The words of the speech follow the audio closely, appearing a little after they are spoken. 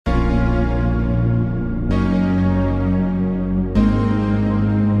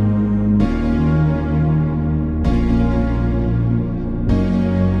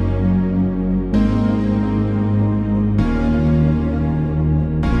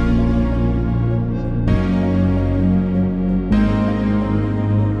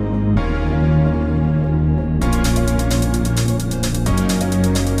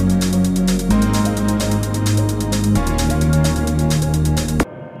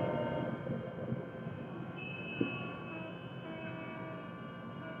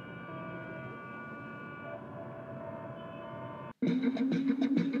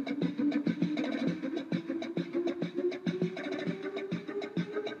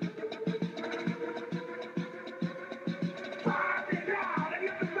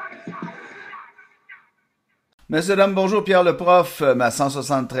Messieurs, dames, bonjour, Pierre le prof, ma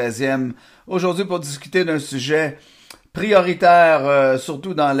 173e. Aujourd'hui, pour discuter d'un sujet prioritaire,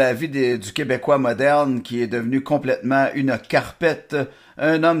 surtout dans la vie du Québécois moderne, qui est devenu complètement une carpette,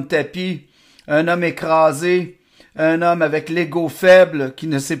 un homme tapis, un homme écrasé, un homme avec l'ego faible, qui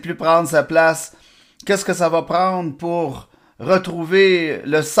ne sait plus prendre sa place. Qu'est-ce que ça va prendre pour retrouver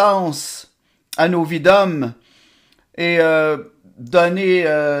le sens à nos vies d'hommes et donner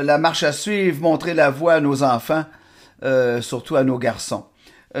la marche à suivre, montrer la voie à nos enfants, surtout à nos garçons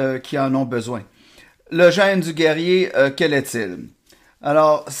qui en ont besoin. Le gène du guerrier, quel est-il?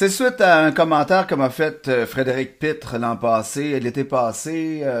 Alors, c'est suite à un commentaire que m'a fait Frédéric Pitre l'été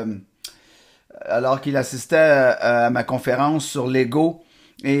passé, alors qu'il assistait à ma conférence sur l'ego.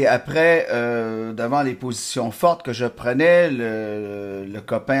 Et après, devant les positions fortes que je prenais, le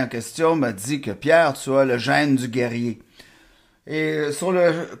copain en question m'a dit que Pierre, tu as le gène du guerrier. Et sur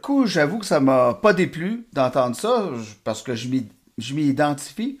le coup, j'avoue que ça m'a pas déplu d'entendre ça, parce que je m'y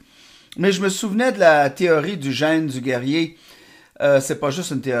identifie. Mais je me souvenais de la théorie du gène du guerrier. C'est pas juste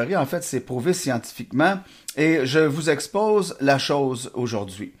une théorie, en fait, c'est prouvé scientifiquement. Et je vous expose la chose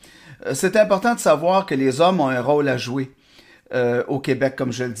aujourd'hui. C'est important de savoir que les hommes ont un rôle à jouer au Québec,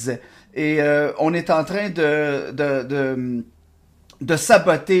 comme je le disais. Et on est en train de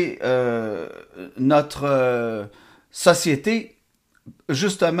saboter notre société,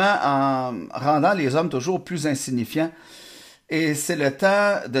 justement en rendant les hommes toujours plus insignifiants. Et c'est le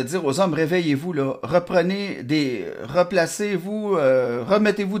temps de dire aux hommes, réveillez-vous, là, replacez-vous,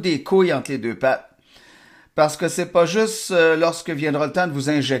 remettez-vous des couilles entre les deux pattes. Parce que c'est pas juste lorsque viendra le temps de vous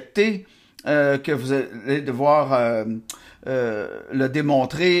injecter que vous allez devoir le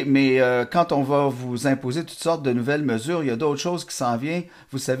démontrer, mais quand on va vous imposer toutes sortes de nouvelles mesures, il y a d'autres choses qui s'en viennent.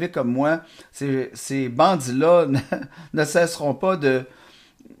 Vous savez comme moi, ces bandits-là ne cesseront pas de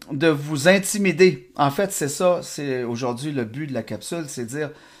vous intimider. En fait, c'est ça, c'est aujourd'hui le but de la capsule, c'est de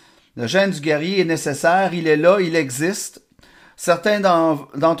dire, le gène du guerrier est nécessaire, il est là, il existe. Certains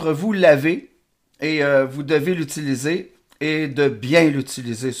d'entre vous l'avez et vous devez l'utiliser et de bien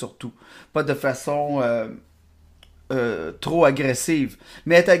l'utiliser surtout. Pas de façon trop agressive.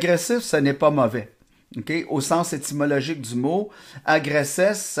 Mais être agressif, ce n'est pas mauvais. Okay? Au sens étymologique du mot,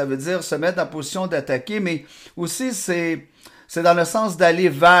 agressesse, ça veut dire se mettre en position d'attaquer, mais aussi c'est dans le sens d'aller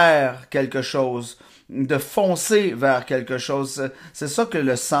vers quelque chose, de foncer vers quelque chose. C'est ça que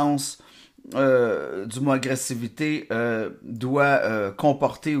le sens du mot agressivité doit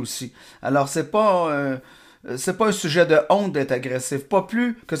comporter aussi. Alors, c'est pas un sujet de honte d'être agressif. Pas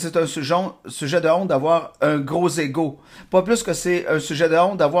plus que c'est un sujet de honte d'avoir un gros ego. Pas plus que c'est un sujet de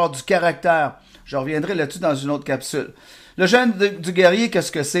honte d'avoir du caractère. Je reviendrai là-dessus dans une autre capsule. Le gène du guerrier,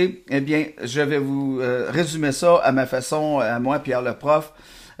 qu'est-ce que c'est? Eh bien, je vais vous résumer ça à ma façon, à moi, Pierre le prof,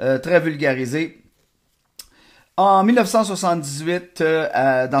 très vulgarisé. En 1978,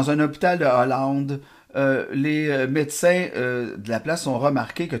 dans un hôpital de Hollande, les médecins de la place ont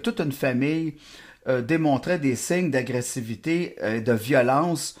remarqué que toute une famille démontrait des signes d'agressivité et de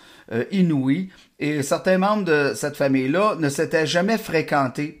violence inouïs. Et certains membres de cette famille-là ne s'étaient jamais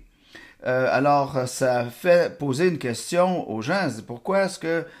fréquentés. Alors, ça a fait poser une question aux gens. Pourquoi est-ce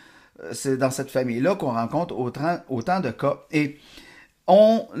que c'est dans cette famille-là qu'on rencontre autant de cas? Et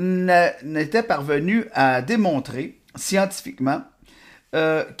on était parvenu à démontrer scientifiquement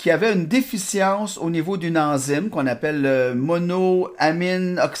qu'il y avait une déficience au niveau d'une enzyme qu'on appelle le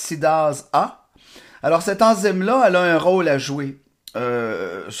monoamine oxydase A. Alors, cette enzyme-là, elle a un rôle à jouer,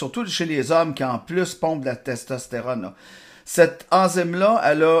 surtout chez les hommes qui en plus pompent de la testostérone, là. Cette enzyme-là,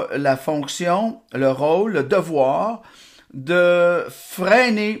 elle a la fonction, le rôle, le devoir de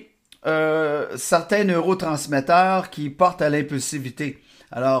freiner certains neurotransmetteurs qui portent à l'impulsivité.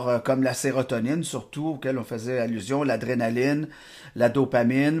 Alors, comme la sérotonine, surtout, auquel on faisait allusion, l'adrénaline, la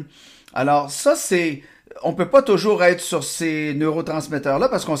dopamine. Alors, ça, on peut pas toujours être sur ces neurotransmetteurs-là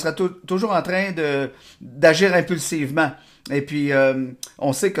parce qu'on serait toujours en train d'agir impulsivement. Et puis,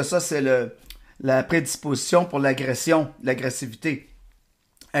 on sait que ça, c'est la prédisposition pour l'agression, l'agressivité,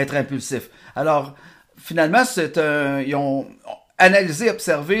 être impulsif. Alors, finalement, ils ont analysé,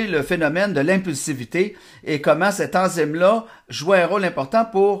 observé le phénomène de l'impulsivité et comment cette enzyme-là jouait un rôle important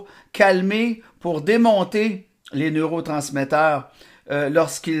pour calmer, pour démonter les neurotransmetteurs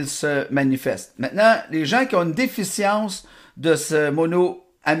lorsqu'ils se manifestent. Maintenant, les gens qui ont une déficience de ce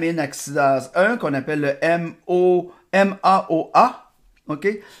monoamine oxydase 1, qu'on appelle le MAOA,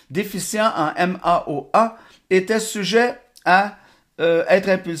 okay, déficient en MAOA, était sujet à être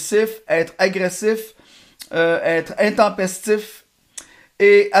impulsif, être agressif, être intempestif.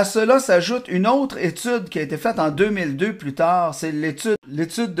 Et à cela s'ajoute une autre étude qui a été faite en 2002 plus tard. C'est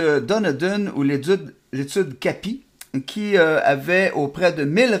l'étude de Donovan ou l'étude l'étude CAPI, qui avait auprès de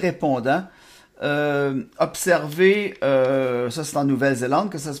 1000 répondants observé, ça c'est en Nouvelle-Zélande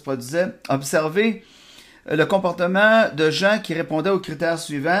que ça se produisait, observé le comportement de gens qui répondaient aux critères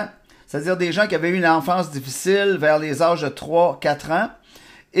suivants, c'est-à-dire des gens qui avaient eu une enfance difficile vers les âges de 3-4 ans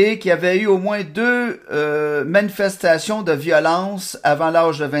et qui avaient eu au moins 2 manifestations de violence avant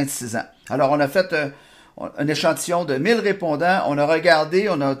l'âge de 26 ans. Alors, on a fait un échantillon de 1000 répondants, on a regardé,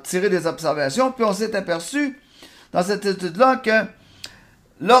 on a tiré des observations, puis on s'est aperçu dans cette étude-là que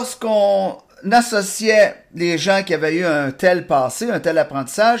lorsqu'on associait les gens qui avaient eu un tel passé, un tel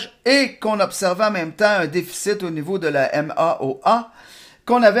apprentissage, et qu'on observait en même temps un déficit au niveau de la MAOA,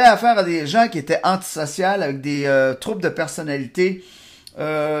 qu'on avait affaire à des gens qui étaient antisociaux avec des troubles de personnalité,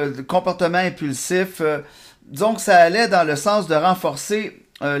 de comportement impulsif. Donc, ça allait dans le sens de renforcer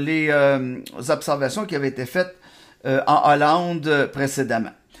les observations qui avaient été faites en Hollande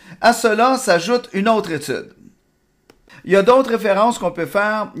précédemment. À cela s'ajoute une autre étude. Il y a d'autres références qu'on peut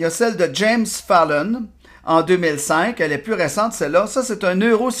faire. Il y a celle de James Fallon en 2005. Elle est plus récente, celle-là. Ça, c'est un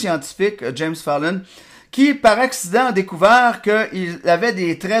neuroscientifique, James Fallon, qui, par accident, a découvert qu'il avait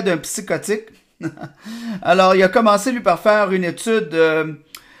des traits d'un psychotique. Alors, il a commencé, lui, par faire une étude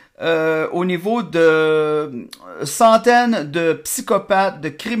au niveau de centaines de psychopathes, de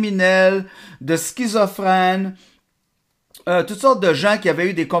criminels, de schizophrènes, toutes sortes de gens qui avaient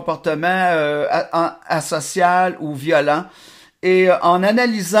eu des comportements asociaux ou violents. Et en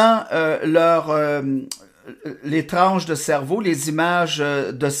analysant les tranches de cerveau, les images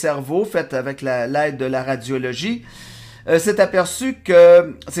de cerveau faites avec l'aide de la radiologie, s'est aperçu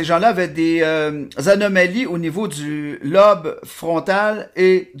que ces gens-là avaient des anomalies au niveau du lobe frontal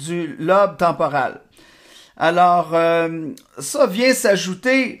et du lobe temporal. Alors, ça vient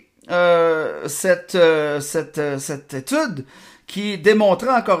s'ajouter cette étude qui démontrait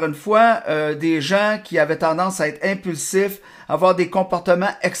encore une fois des gens qui avaient tendance à être impulsifs, avoir des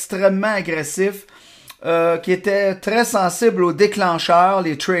comportements extrêmement agressifs, qui étaient très sensibles aux déclencheurs,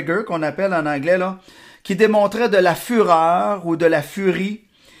 les triggers qu'on appelle en anglais, là, qui démontraient de la fureur ou de la furie,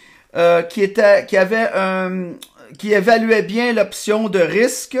 qui évaluait bien l'option de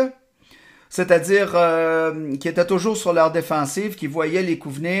risque, c'est-à-dire qui étaient toujours sur leur défensive, qui voyaient les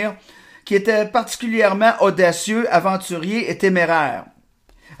coups venir, qui étaient particulièrement audacieux, aventuriers et téméraires.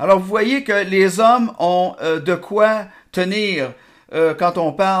 Alors vous voyez que les hommes ont de quoi tenir quand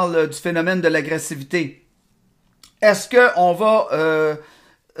on parle du phénomène de l'agressivité. Est-ce qu'on va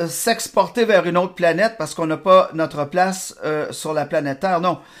s'exporter vers une autre planète parce qu'on n'a pas notre place sur la planète Terre?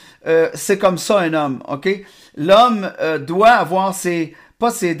 Non. C'est comme ça un homme, ok? L'homme doit avoir pas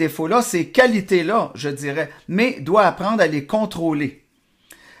ces défauts-là, ces qualités-là, je dirais, mais doit apprendre à les contrôler.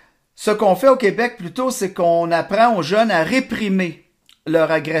 Ce qu'on fait au Québec, plutôt, c'est qu'on apprend aux jeunes à réprimer leur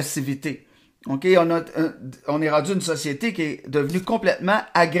agressivité. Ok, on est rendu une société qui est devenue complètement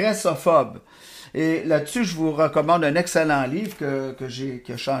agressophobe. Et là-dessus, je vous recommande un excellent livre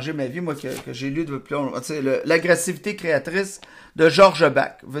qui a changé ma vie, moi, que j'ai lu depuis longtemps. C'est L'agressivité créatrice de Georges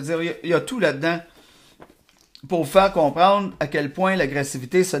Bach. Je veux dire, il y a tout là-dedans pour faire comprendre à quel point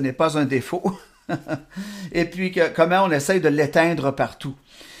l'agressivité, ce n'est pas un défaut. Et puis, comment on essaye de l'éteindre partout.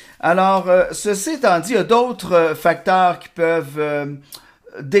 Alors, ceci étant dit, il y a d'autres facteurs qui peuvent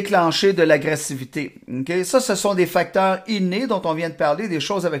déclencher de l'agressivité. Okay? Ça, ce sont des facteurs innés dont on vient de parler, des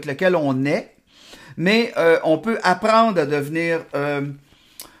choses avec lesquelles on naît, mais on peut apprendre à devenir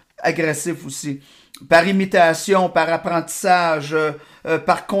agressif aussi. Par imitation, par apprentissage,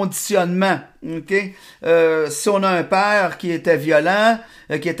 par conditionnement. Okay? Si on a un père qui était violent,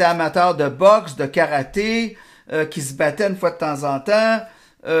 qui était amateur de boxe, de karaté, qui se battait une fois de temps en temps,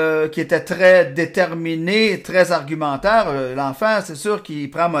 qui était très déterminé, très argumentaire, l'enfant, c'est sûr qu'il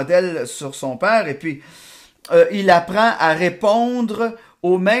prend modèle sur son père et puis il apprend à répondre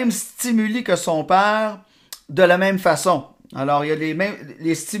aux mêmes stimuli que son père de la même façon. Alors, il y a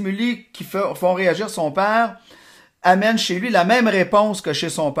les stimuli qui font réagir son père amènent chez lui la même réponse que chez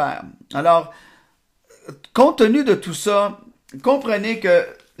son père. Alors, compte tenu de tout ça, comprenez que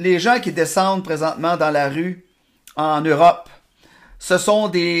les gens qui descendent présentement dans la rue en Europe, ce sont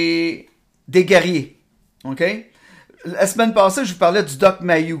des guerriers, ok? La semaine passée, je vous parlais du DOC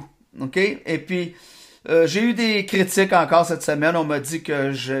Mailloux, ok? Et puis, j'ai eu des critiques encore cette semaine. On m'a dit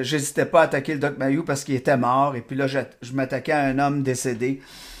que j'hésitais pas à attaquer le DOC Mailloux parce qu'il était mort. Et puis là, je m'attaquais à un homme décédé.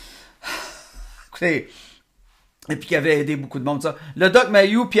 Écoutez, et puis qui avait aidé beaucoup de monde. Ça. Le DOC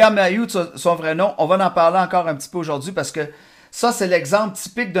Mailloux, Pierre Mailloux, son vrai nom, on va en parler encore un petit peu aujourd'hui parce que ça, c'est l'exemple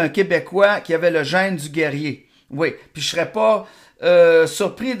typique d'un Québécois qui avait le gène du guerrier. Oui, puis je serais pas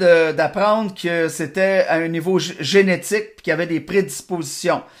surpris d'apprendre que c'était à un niveau génétique et qu'il y avait des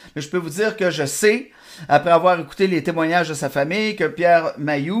prédispositions. Mais je peux vous dire que je sais, après avoir écouté les témoignages de sa famille, que Pierre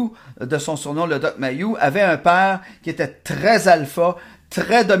Mailloux, de son surnom le DOC Mailloux, avait un père qui était très alpha,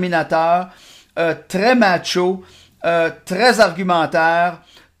 très dominateur, très macho, très argumentaire,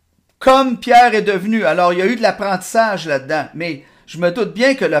 comme Pierre est devenu. Alors, il y a eu de l'apprentissage là-dedans, mais je me doute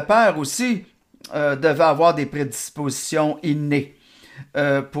bien que le père aussi devait avoir des prédispositions innées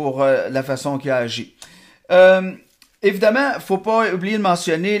pour la façon qu'il a agi. Évidemment, il ne faut pas oublier de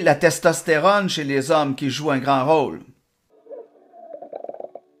mentionner la testostérone chez les hommes qui joue un grand rôle.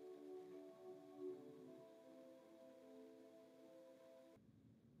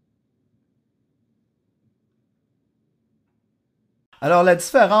 Alors, la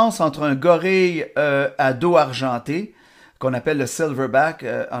différence entre un gorille à dos argenté, qu'on appelle le silverback,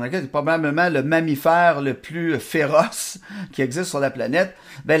 en anglais, c'est probablement le mammifère le plus féroce qui existe sur la planète.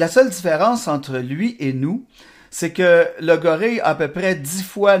 Ben, la seule différence entre lui et nous, c'est que le gorille a à peu près 10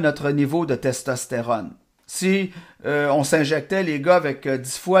 fois notre niveau de testostérone. Si on s'injectait les gars avec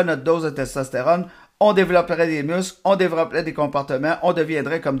 10 fois notre dose de testostérone, on développerait des muscles, on développerait des comportements, on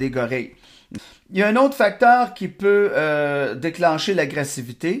deviendrait comme des gorilles. Il y a un autre facteur qui peut déclencher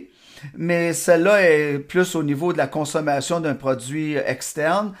l'agressivité, mais celle-là est plus au niveau de la consommation d'un produit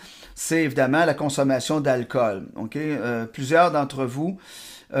externe. C'est évidemment la consommation d'alcool. Okay? Plusieurs d'entre vous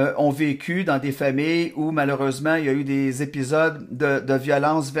ont vécu dans des familles où malheureusement il y a eu des épisodes de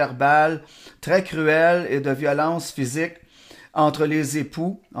violence verbale très cruelle et de violence physique entre les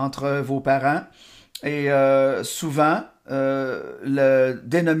époux, entre vos parents. Et souvent, le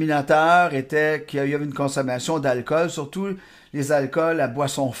dénominateur était qu'il y avait une consommation d'alcool, surtout les alcools à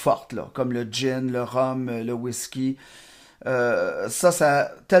boissons fortes, là, comme le gin, le rhum, le whisky. Ça a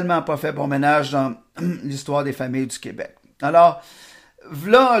tellement pas fait bon ménage dans l'histoire des familles du Québec. Alors,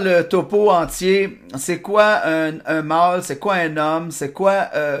 voilà le topo entier. C'est quoi un mâle? C'est quoi un homme? C'est quoi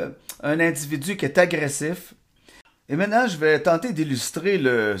un individu qui est agressif? Et maintenant, je vais tenter d'illustrer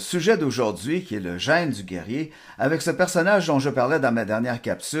le sujet d'aujourd'hui, qui est le gène du guerrier, avec ce personnage dont je parlais dans ma dernière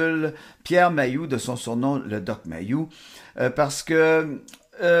capsule, Pierre Mailloux, de son surnom le DOC Mailloux, parce que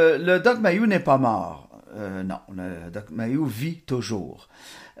le DOC Mailloux n'est pas mort. Non, le DOC Mailloux vit toujours.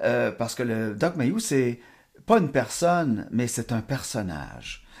 Parce que le DOC Mailloux, c'est pas une personne, mais c'est un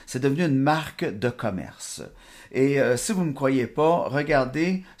personnage. C'est devenu une marque de commerce. Et si vous ne me croyez pas,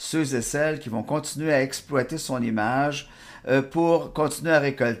 regardez ceux et celles qui vont continuer à exploiter son image pour continuer à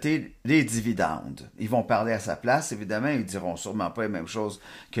récolter les dividendes. Ils vont parler à sa place, évidemment, ils diront sûrement pas les mêmes choses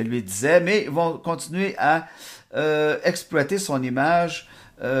que lui disait, mais ils vont continuer à exploiter son image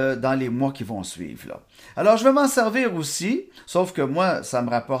dans les mois qui vont suivre, là. Alors, je vais m'en servir aussi, sauf que moi, ça me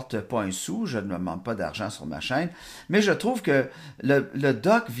rapporte pas un sou, je ne me demande pas d'argent sur ma chaîne, mais je trouve que le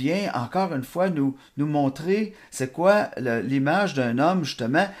doc vient encore une fois nous montrer c'est quoi l'image d'un homme,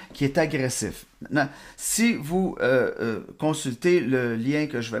 justement, qui est agressif. Maintenant, si vous consultez le lien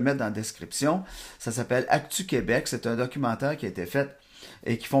que je vais mettre dans la description, ça s'appelle Actu Québec, c'est un documentaire qui a été fait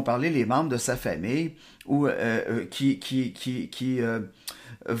et qui font parler les membres de sa famille ou qui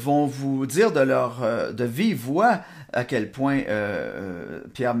vont vous dire de vive voix à quel point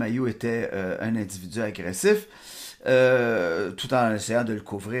Pierre Mailloux était un individu agressif, tout en essayant de le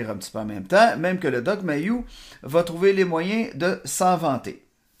couvrir un petit peu en même temps, même que le DOC Mailloux va trouver les moyens de s'en vanter.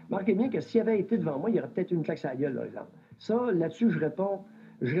 Marquez bien que s'il avait été devant moi, il y aurait peut-être une claque à la gueule, là, exemple. Ça, là-dessus, je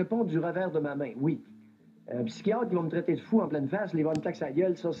réponds du revers de ma main, oui. Un psychiatre qui va me traiter de fou en pleine face, il va me claquer à la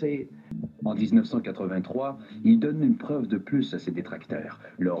gueule, ça c'est... En 1983, il donne une preuve de plus à ses détracteurs,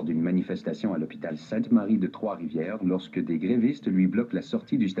 lors d'une manifestation à l'hôpital Sainte-Marie de Trois-Rivières, lorsque des grévistes lui bloquent la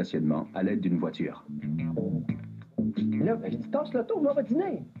sortie du stationnement à l'aide d'une voiture. Là, je dis, tasse l'auto, on va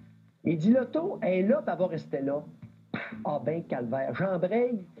dîner. Il dit, l'auto est là, puis elle va rester là. Ah ben, calvaire,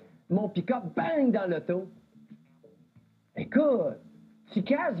 j'embraye, mon pick-up, bang, dans l'auto. Écoute, si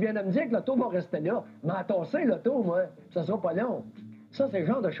Cass vient de me dire que l'auto va rester là, m'entasser l'auto, moi, ça sera pas long. Ça, c'est le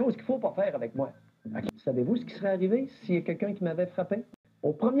genre de choses qu'il faut pas faire avec moi. Okay. Savez-vous ce qui serait arrivé s'il y a quelqu'un qui m'avait frappé?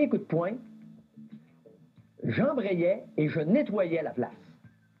 Au premier coup de poing, j'embrayais et je nettoyais la place.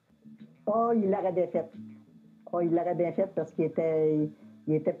 Oh, il l'aurait bien fait. Oh, il l'aurait bien fait parce qu'il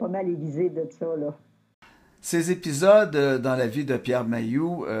était pas mal aiguisé de ça, là. Ces épisodes dans la vie de Pierre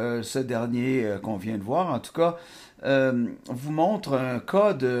Mailloux, ce dernier qu'on vient de voir en tout cas, vous montrent un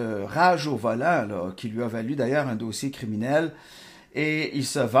cas de rage au volant là, qui lui a valu d'ailleurs un dossier criminel. Et il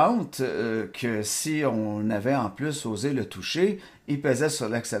se vante que si on avait en plus osé le toucher, il pesait sur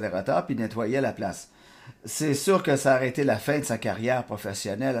l'accélérateur puis nettoyait la place. c'est sûr que ça aurait été la fin de sa carrière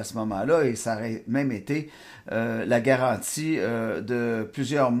professionnelle à ce moment-là et ça aurait même été la garantie de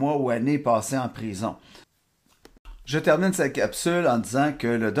plusieurs mois ou années passées en prison. Je termine cette capsule en disant que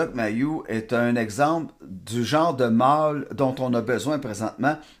le DOC Mailloux est un exemple du genre de mâle dont on a besoin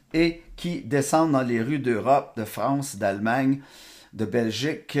présentement et qui descendent dans les rues d'Europe, de France, d'Allemagne, de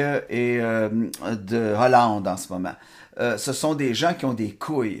Belgique et de Hollande en ce moment. Ce sont des gens qui ont des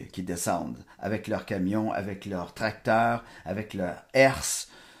couilles qui descendent avec leurs camions, avec leurs tracteurs, avec leurs herses,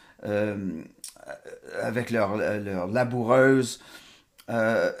 avec leurs laboureuses.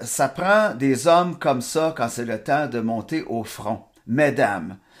 Ça prend des hommes comme ça quand c'est le temps de monter au front.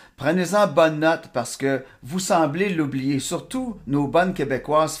 Mesdames, prenez-en bonne note parce que vous semblez l'oublier, surtout nos bonnes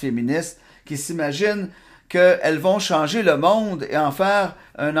Québécoises féministes qui s'imaginent qu'elles vont changer le monde et en faire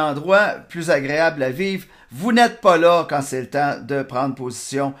un endroit plus agréable à vivre. Vous n'êtes pas là quand c'est le temps de prendre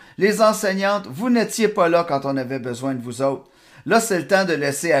position. Les enseignantes, vous n'étiez pas là quand on avait besoin de vous autres. Là, c'est le temps de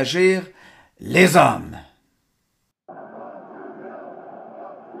laisser agir les hommes.